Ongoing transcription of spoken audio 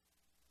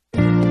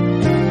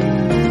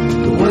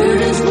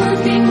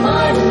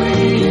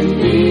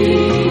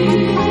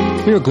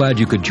We are glad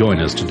you could join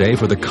us today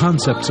for the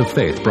Concepts of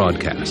Faith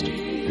broadcast.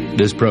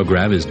 This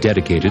program is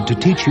dedicated to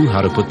teach you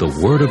how to put the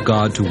Word of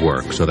God to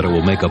work so that it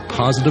will make a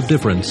positive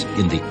difference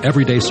in the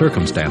everyday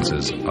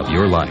circumstances of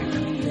your life.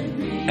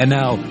 And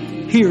now,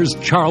 here's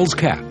Charles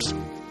Capps.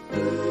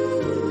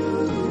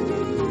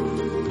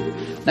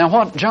 Now,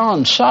 what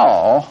John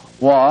saw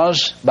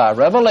was, by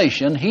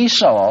revelation, he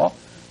saw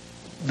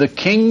the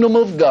kingdom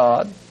of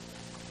God,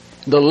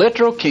 the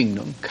literal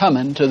kingdom,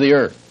 coming to the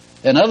earth.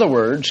 In other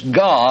words,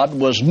 God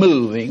was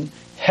moving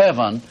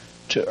heaven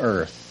to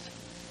earth.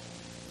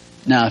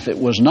 Now, if it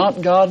was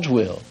not God's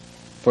will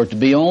for it to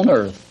be on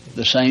earth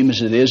the same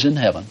as it is in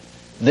heaven,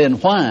 then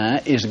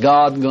why is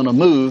God going to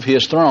move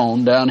His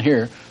throne down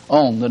here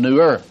on the new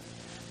earth?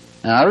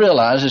 Now, I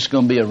realize it's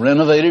going to be a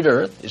renovated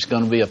earth, it's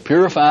going to be a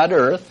purified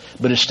earth,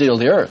 but it's still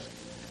the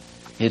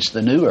earth. It's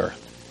the new earth.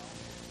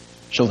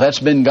 So that's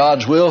been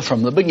God's will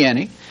from the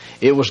beginning.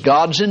 It was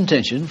God's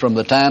intention from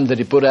the time that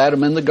He put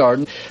Adam in the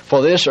garden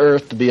for this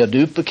earth to be a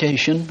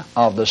duplication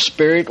of the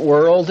spirit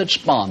world that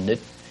spawned it,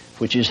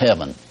 which is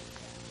heaven.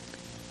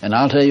 And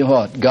I'll tell you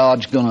what,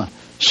 God's going to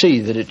see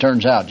that it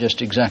turns out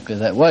just exactly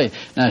that way.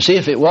 Now, see,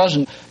 if it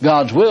wasn't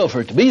God's will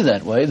for it to be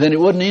that way, then it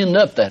wouldn't end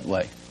up that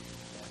way.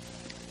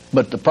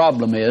 But the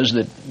problem is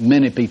that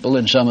many people,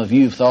 and some of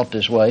you have thought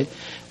this way,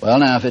 well,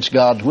 now, if it's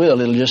God's will,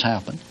 it'll just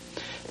happen.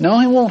 No,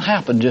 it won't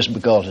happen just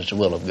because it's the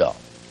will of God.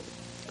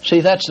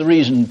 See, that's the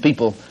reason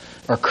people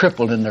are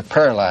crippled in their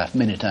prayer life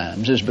many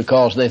times, is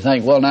because they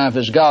think, well, now, if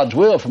it's God's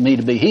will for me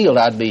to be healed,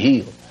 I'd be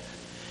healed.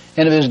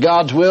 And if it's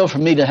God's will for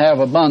me to have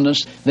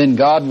abundance, then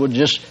God would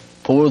just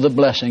pour the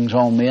blessings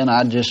on me and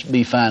I'd just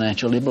be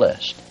financially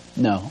blessed.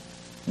 No,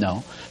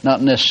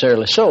 not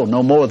necessarily so.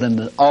 No more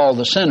than all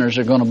the sinners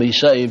are going to be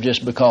saved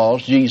just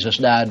because Jesus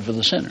died for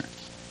the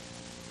sinners.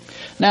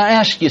 Now,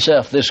 ask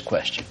yourself this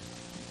question.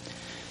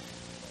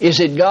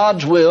 Is it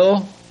God's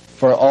will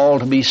for all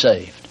to be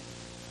saved?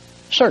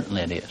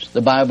 Certainly it is. The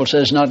Bible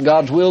says it's not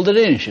God's will that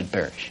any should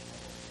perish.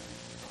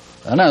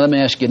 Well, now let me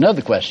ask you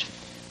another question.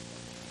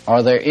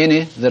 Are there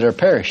any that are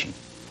perishing?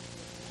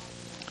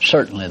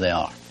 Certainly they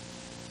are.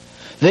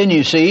 Then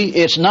you see,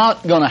 it's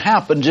not going to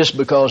happen just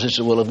because it's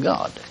the will of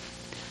God.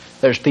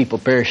 There's people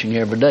perishing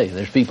every day.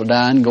 There's people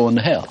dying, going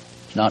to hell.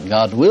 It's not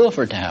God's will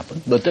for it to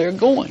happen, but they're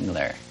going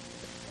there.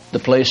 The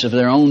place of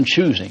their own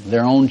choosing,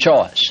 their own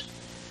choice.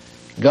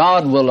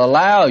 God will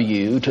allow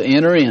you to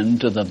enter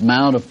into the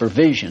amount of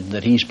provision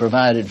that He's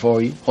provided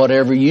for you,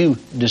 whatever you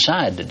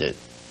decide to do.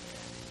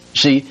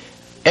 See,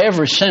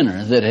 every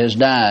sinner that has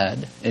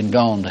died and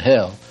gone to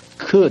hell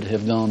could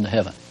have gone to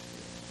heaven,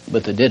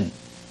 but they didn't.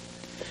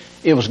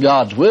 It was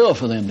God's will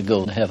for them to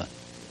go to heaven,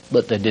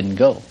 but they didn't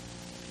go.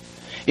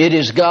 It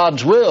is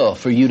God's will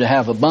for you to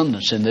have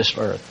abundance in this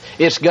earth.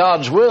 It's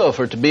God's will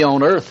for it to be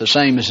on earth the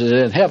same as it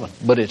is in heaven,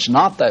 but it's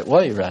not that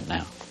way right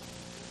now.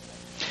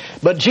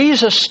 But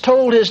Jesus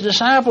told His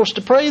disciples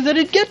to pray that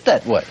it'd get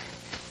that way.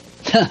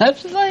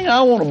 That's the thing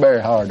I want to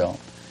bear hard on,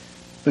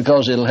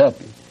 because it'll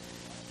help you.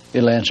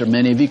 It'll answer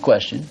many of your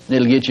questions.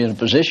 It'll get you in a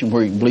position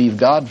where you can believe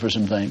God for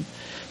some things.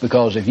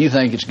 Because if you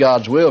think it's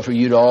God's will for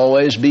you to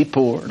always be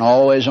poor and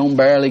always on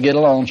barely get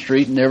along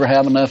street and never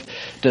have enough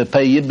to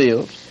pay your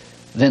bills,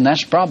 then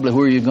that's probably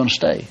where you're going to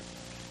stay.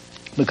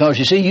 Because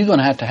you see, you're going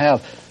to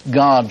have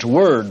God's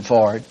Word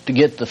for it to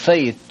get the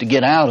faith to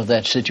get out of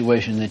that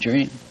situation that you're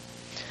in.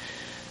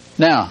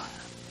 Now,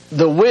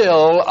 the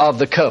will of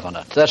the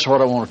covenant. That's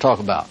what I want to talk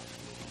about.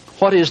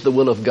 What is the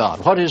will of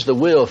God? What is the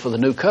will for the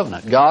new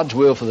covenant? God's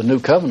will for the new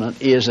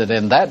covenant is that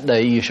in that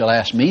day you shall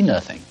ask me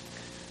nothing,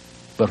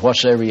 but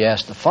whatsoever you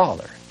ask the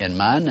Father in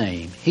my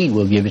name, He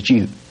will give it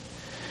you.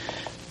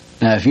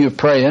 Now, if you're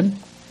praying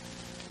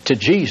to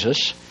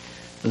Jesus,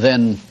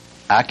 then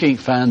I can't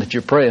find that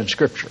you're praying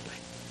scripturally.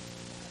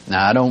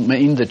 Now, I don't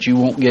mean that you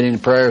won't get any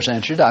prayers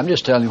answered. I'm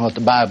just telling you what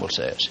the Bible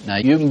says. Now,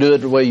 you can do it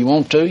the way you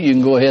want to. You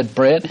can go ahead and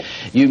pray it.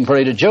 You can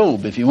pray to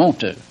Job if you want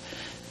to.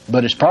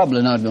 But it's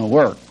probably not going to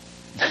work.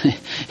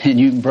 And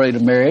you can pray to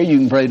Mary. You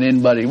can pray to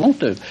anybody you want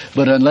to.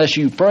 But unless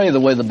you pray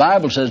the way the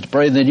Bible says to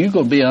pray, then you're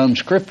going to be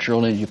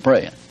unscriptural in your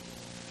praying.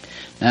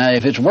 Now,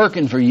 if it's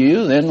working for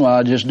you, then,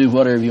 well, just do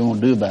whatever you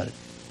want to do about it.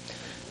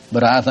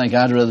 But I think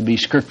I'd rather be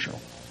scriptural.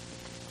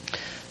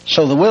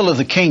 So the will of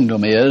the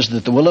kingdom is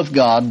that the will of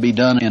God be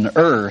done in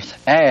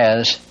earth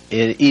as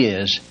it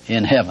is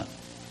in heaven.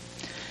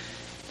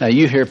 Now,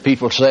 you hear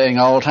people saying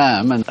all the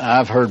time, and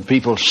I've heard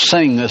people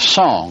sing this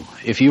song,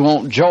 if you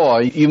want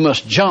joy, you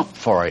must jump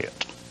for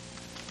it.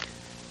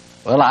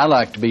 Well, I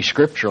like to be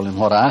scriptural in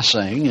what I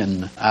sing,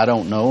 and I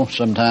don't know,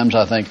 sometimes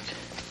I think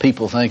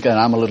people think that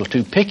I'm a little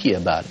too picky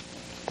about it.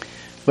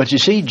 But you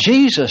see,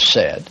 Jesus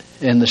said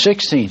in the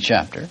 16th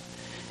chapter,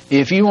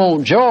 if you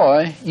want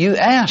joy, you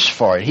ask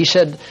for it. He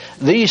said,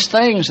 these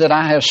things that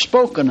I have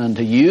spoken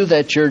unto you,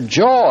 that your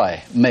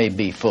joy may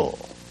be full.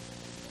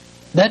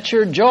 That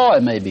your joy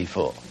may be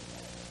full.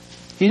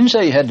 He didn't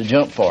say you had to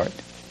jump for it.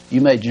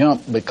 You may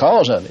jump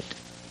because of it,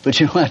 but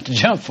you don't have to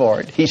jump for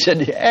it. He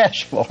said you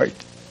ask for it.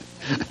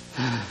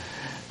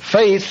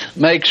 Faith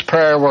makes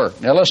prayer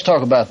work. Now let's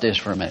talk about this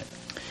for a minute.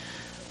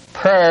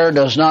 Prayer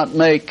does not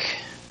make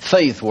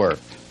faith work.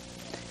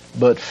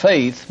 But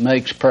faith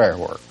makes prayer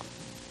work.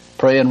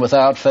 Praying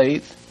without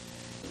faith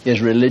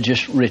is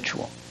religious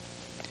ritual.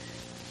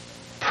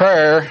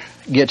 Prayer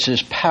gets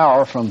its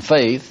power from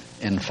faith,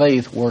 and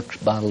faith works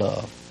by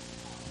love.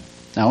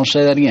 Now, I want to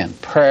say that again.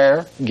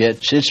 Prayer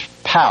gets its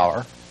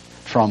power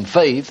from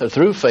faith or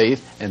through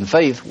faith, and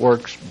faith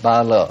works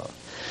by love.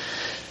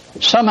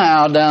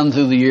 Somehow, down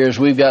through the years,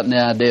 we've gotten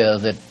the idea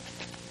that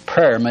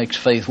prayer makes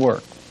faith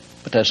work.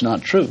 But that's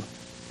not true.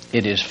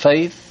 It is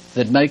faith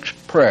that makes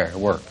prayer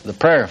work. The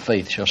prayer of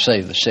faith shall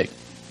save the sick.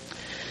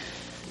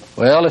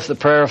 Well, if the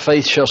prayer of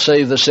faith shall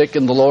save the sick,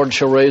 and the Lord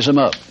shall raise them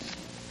up.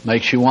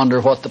 Makes you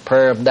wonder what the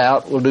prayer of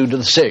doubt will do to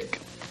the sick.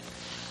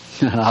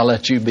 And I'll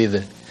let you be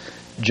the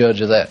judge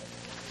of that.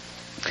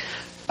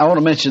 I want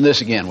to mention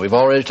this again. We've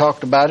already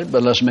talked about it,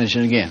 but let's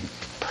mention it again.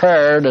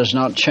 Prayer does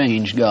not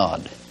change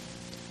God.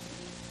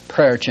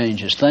 Prayer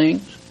changes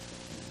things.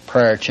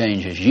 Prayer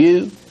changes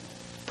you.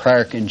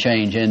 Prayer can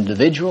change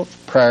individuals.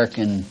 Prayer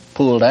can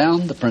pull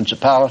down the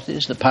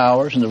principalities, the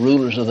powers, and the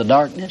rulers of the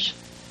darkness.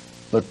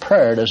 But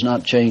prayer does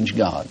not change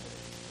God.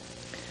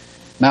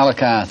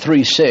 Malachi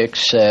 3:6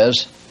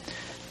 says,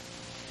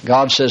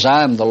 God says,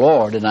 I am the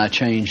Lord and I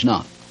change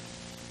not.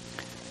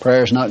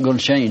 Prayer is not going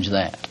to change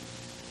that.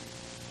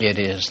 It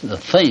is the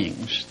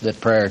things that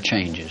prayer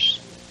changes.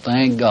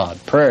 Thank God.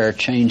 Prayer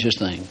changes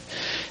things.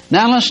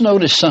 Now let's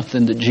notice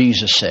something that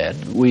Jesus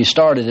said. We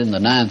started in the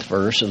 9th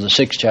verse of the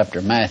 6th chapter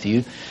of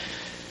Matthew.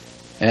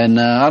 And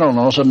I don't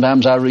know,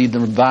 sometimes I read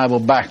the Bible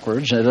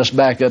backwards. Let's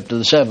back up to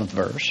the 7th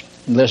verse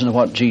and listen to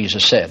what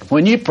Jesus said.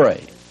 When you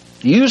pray,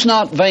 use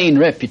not vain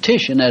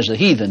repetition as the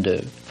heathen do,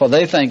 for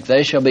they think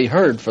they shall be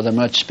heard for their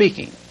much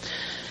speaking.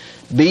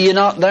 Be ye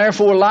not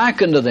therefore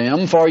like unto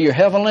them, for your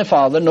heavenly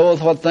Father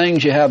knoweth what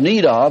things you have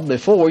need of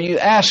before you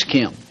ask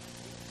Him.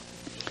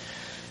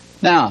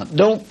 Now,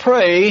 don't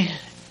pray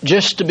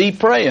just to be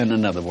praying,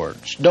 in other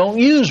words. Don't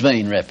use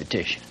vain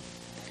repetition.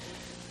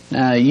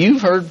 Now,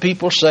 you've heard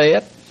people say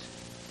it.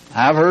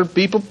 I've heard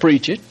people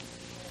preach it.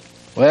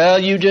 Well,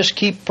 you just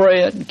keep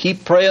praying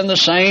the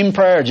same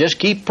prayer. Just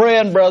keep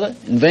praying, brother.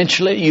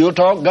 Eventually, you'll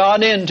talk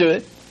God into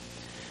it.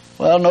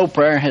 Well, no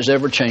prayer has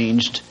ever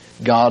changed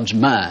God's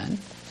mind.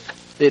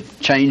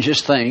 It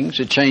changes things.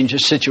 It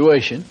changes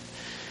situation.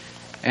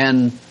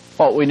 And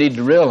what we need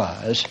to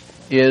realize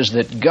is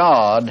that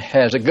God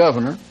has a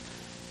governor,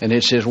 and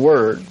it's His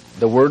Word.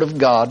 The Word of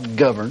God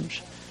governs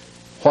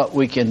what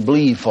we can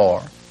believe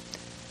for.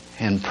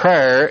 And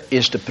prayer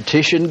is to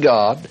petition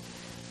God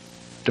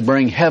to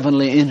bring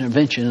heavenly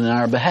intervention in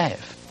our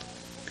behalf.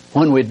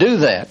 When we do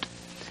that,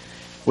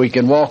 we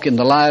can walk in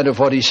the light of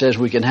what He says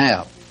we can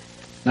have.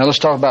 Now let's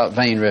talk about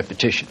vain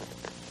repetition.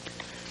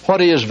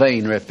 What is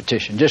vain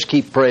repetition? Just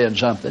keep praying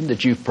something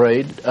that you've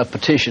prayed, a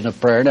petition of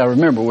prayer. Now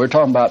remember, we're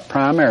talking about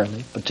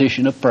primarily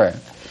petition of prayer.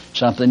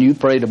 Something you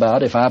prayed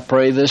about. If I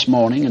pray this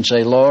morning and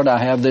say, Lord,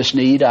 I have this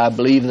need, I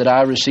believe that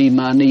I receive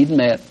my need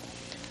met.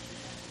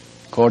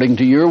 According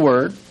to your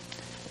word,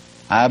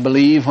 I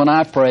believe when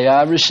I pray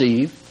I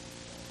receive.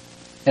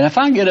 And if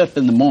I get up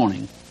in the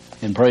morning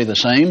and pray the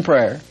same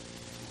prayer,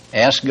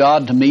 ask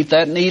God to meet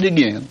that need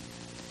again,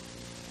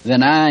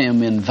 then I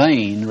am in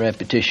vain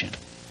repetition.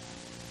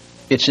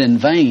 It's in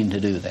vain to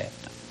do that.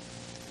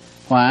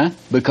 Why?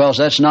 Because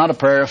that's not a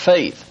prayer of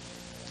faith.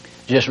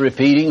 Just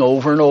repeating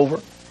over and over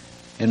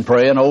and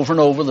praying over and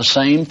over the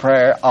same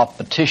prayer of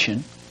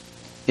petition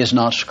is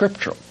not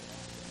scriptural.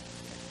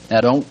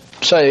 Now don't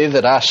say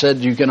that I said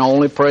you can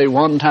only pray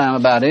one time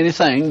about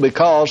anything,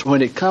 because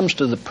when it comes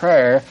to the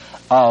prayer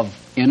of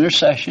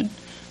intercession,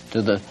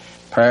 to the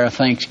prayer of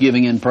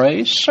thanksgiving and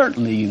praise,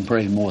 certainly you can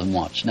pray more than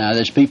once. Now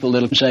there's people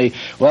that'll say,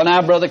 well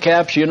now Brother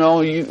Capps,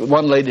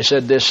 one lady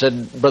said this,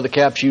 said, Brother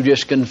Capps, you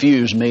just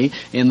confused me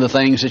in the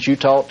things that you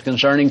taught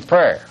concerning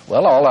prayer.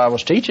 Well, all I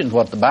was teaching is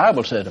what the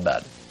Bible said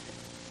about it.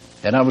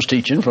 And I was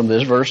teaching from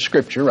this verse of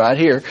Scripture right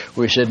here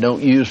where He said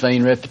don't use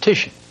vain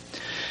repetition.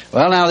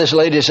 Well, now this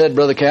lady said,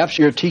 Brother Capps,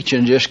 your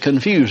teaching just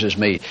confuses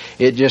me.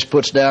 It just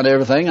puts down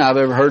everything I've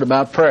ever heard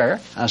about prayer.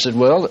 I said,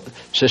 well,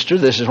 sister,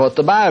 this is what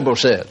the Bible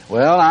said.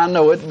 Well, I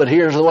know it, but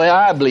here's the way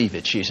I believe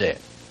it, she said.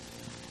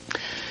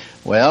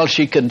 Well,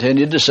 she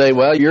continued to say,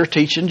 well, your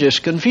teaching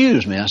just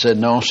confused me. I said,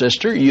 no,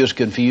 sister, you was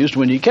confused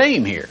when you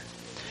came here.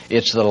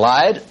 It's the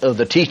light of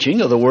the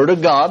teaching of the Word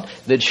of God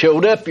that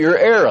showed up your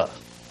error,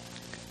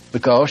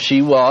 because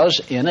she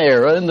was in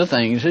error in the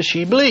things that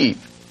she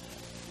believed.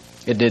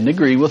 It didn't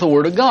agree with the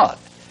Word of God.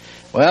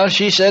 Well,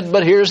 she said,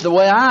 but here's the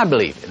way I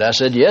believe it. I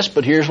said, yes,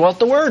 but here's what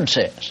the Word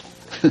says.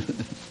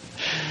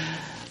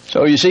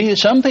 So you see,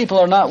 some people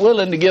are not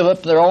willing to give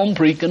up their own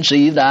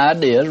preconceived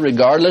ideas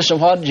regardless of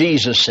what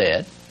Jesus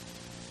said.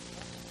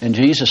 And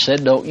Jesus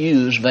said don't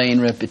use vain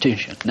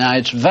repetition. Now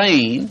it's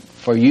vain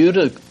for you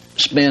to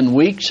spend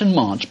weeks and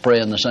months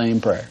praying the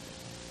same prayer.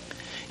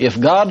 If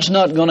God's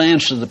not going to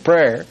answer the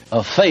prayer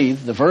of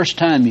faith the first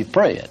time you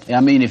pray it,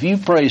 if you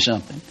pray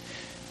something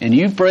and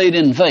you prayed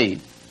in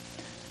faith,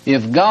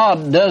 if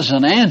God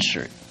doesn't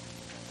answer it,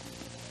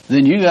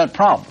 then you got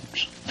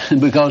problems.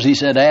 Because He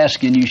said,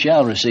 ask and you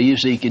shall receive,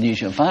 seek and you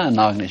shall find,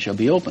 knock and it shall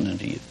be opened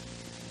unto you.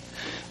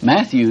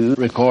 Matthew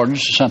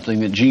records something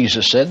that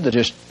Jesus said that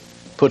just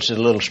puts it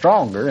a little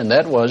stronger, and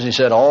that was, he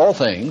said, all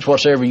things,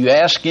 whatsoever you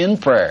ask in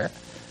prayer,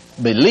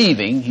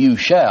 believing, you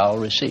shall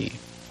receive.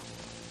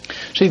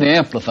 See the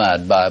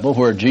Amplified Bible,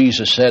 where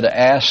Jesus said,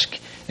 ask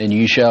and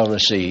you shall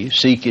receive,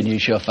 seek and you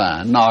shall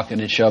find, knock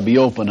and it shall be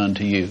open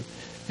unto you.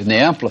 In the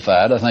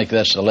Amplified, I think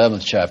that's the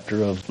 11th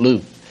chapter of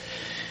Luke,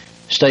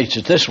 states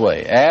it this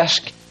way,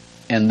 ask,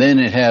 and then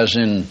it has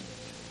in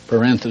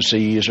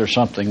parentheses or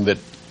something that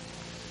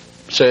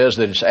says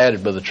that it's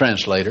added by the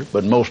translator,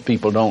 but most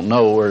people don't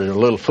know, or a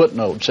little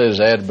footnote says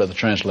added by the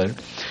translator.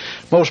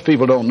 Most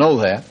people don't know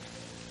that,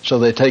 so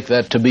they take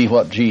that to be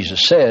what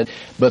Jesus said.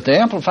 But the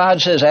Amplified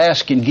says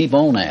ask and keep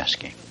on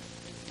asking.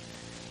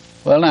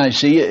 Well, now you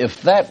see,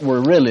 if that were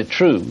really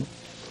true,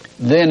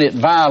 then it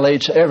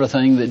violates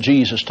everything that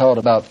Jesus taught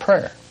about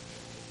prayer.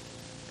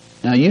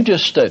 Now you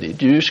just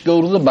studied. You just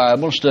go to the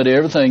Bible, study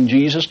everything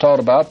Jesus taught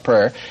about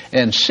prayer,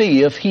 and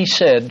see if he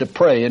said to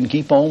pray and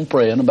keep on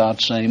praying about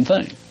the same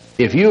thing.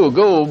 If you will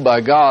go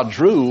by God's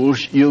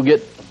rules, you'll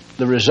get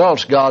the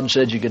results God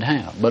said you could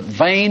have. But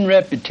vain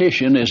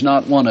repetition is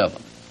not one of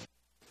them.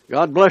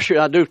 God bless you.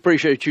 I do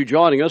appreciate you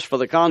joining us for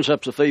the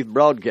Concepts of Faith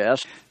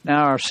broadcast.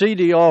 Now, our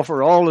CD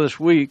offer all this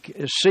week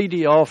is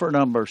CD offer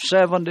number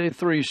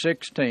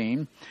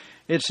 7316.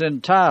 It's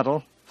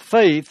entitled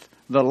Faith,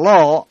 the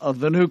Law of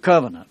the New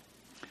Covenant.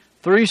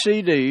 3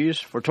 CDs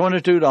for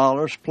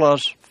 $22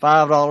 plus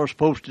 $5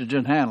 postage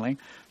and handling,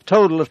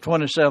 total of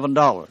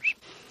 $27.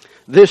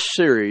 This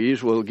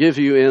series will give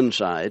you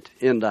insight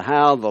into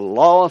how the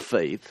law of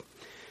faith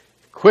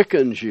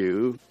quickens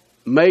you,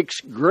 makes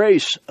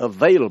grace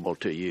available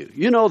to you.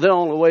 You know the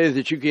only way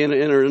that you can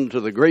enter into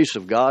the grace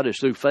of God is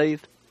through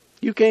faith.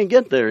 You can't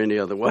get there any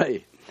other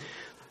way.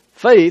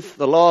 Faith,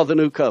 the law of the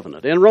new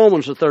covenant. In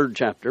Romans, the 3rd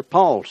chapter,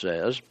 Paul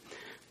says,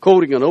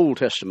 quoting an Old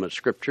Testament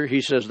scripture,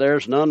 he says,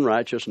 there's none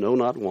righteous, no,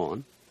 not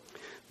one.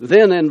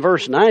 Then in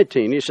verse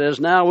 19 he says,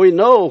 now we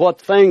know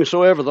what things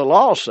soever the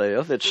law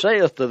saith, it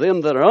saith to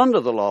them that are under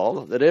the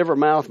law, that every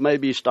mouth may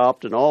be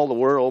stopped and all the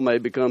world may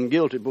become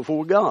guilty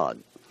before God.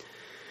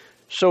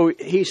 So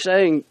he's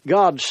saying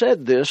God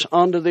said this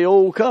under the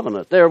old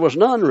covenant. There was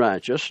none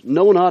righteous,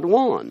 no, not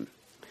one.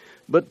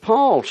 But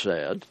Paul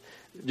said,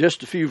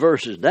 just a few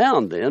verses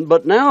down then,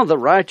 but now the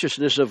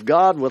righteousness of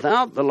God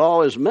without the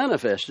law is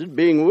manifested,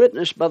 being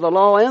witnessed by the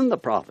law and the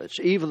prophets,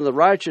 even the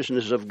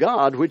righteousness of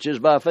God, which is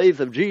by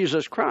faith of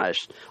Jesus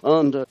Christ,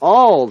 unto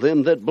all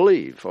them that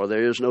believe, for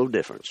there is no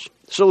difference.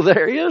 So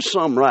there is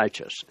some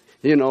righteous.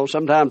 You know,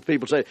 sometimes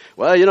people say,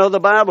 well, you know, the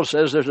Bible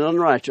says there's none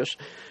righteous.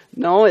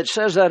 No, it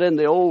says that in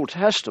the Old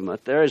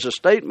Testament. There is a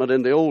statement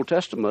in the Old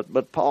Testament,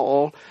 but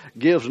Paul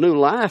gives new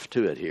life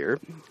to it here.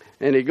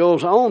 And he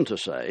goes on to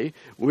say,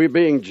 we're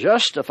being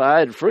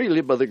justified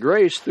freely by the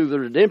grace through the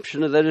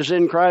redemption that is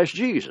in Christ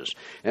Jesus.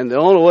 And the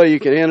only way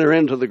you can enter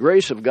into the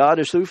grace of God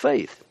is through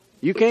faith.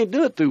 You can't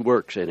do it through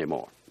works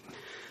anymore.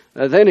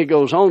 Then he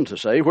goes on to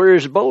say, where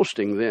is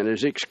boasting then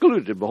is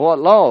excluded by what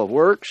law of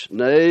works?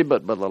 Nay,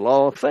 but by the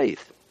law of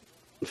faith.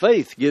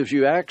 Faith gives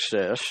you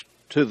access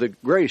to the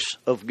grace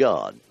of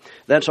God.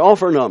 That's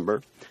offer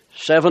number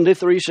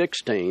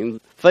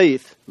 7316,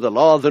 Faith, the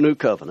Law of the New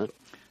Covenant.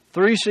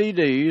 3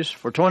 CDs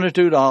for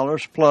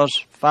 $22 plus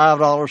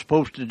 $5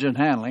 postage and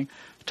handling,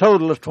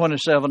 total of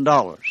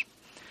 $27.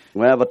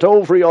 We have a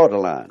toll-free order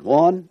line,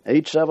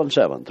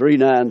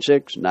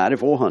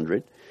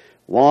 1-877-396-9400,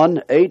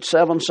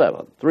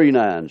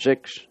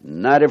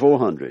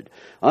 1-877-396-9400.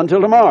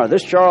 Until tomorrow,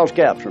 this Charles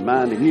Capps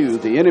reminding you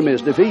the enemy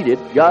is defeated,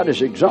 God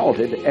is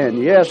exalted,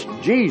 and yes,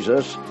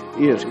 Jesus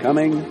is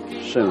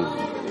coming soon.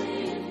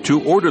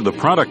 To order the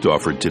product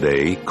offered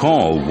today,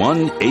 call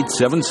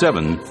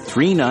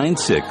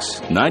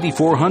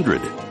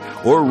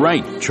 1-877-396-9400 or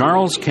write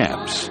Charles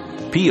Capps,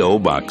 P.O.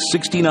 Box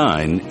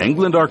 69,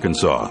 England,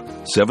 Arkansas,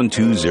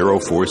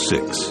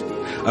 72046.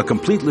 A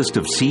complete list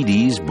of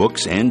CDs,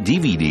 books, and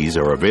DVDs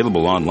are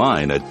available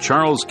online at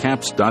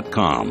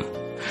charlescapps.com.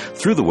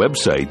 Through the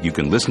website, you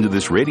can listen to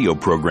this radio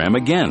program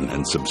again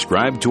and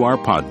subscribe to our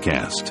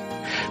podcast.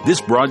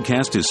 This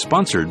broadcast is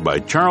sponsored by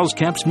Charles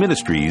Capps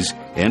Ministries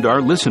and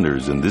our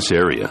listeners in this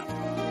area.